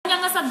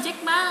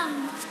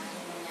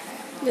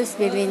Luz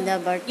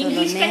Belinda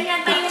Bartolome,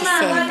 57,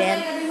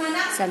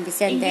 San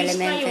Vicente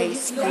Elementary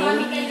School,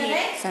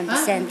 San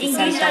Vicente,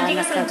 Santa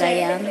Ana,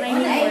 Cagayan.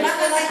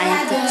 I am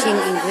teaching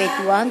in grade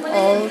 1,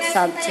 all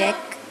subject.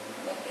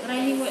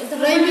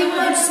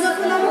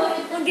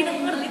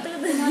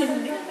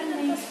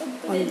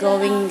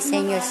 Ongoing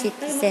senior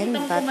citizen,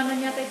 but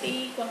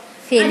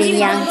feeling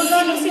young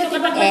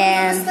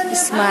and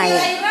smile.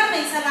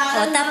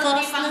 O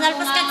tapos,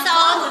 numalpas ka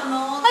saan?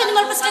 Ay,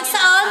 numalpas ka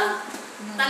saan?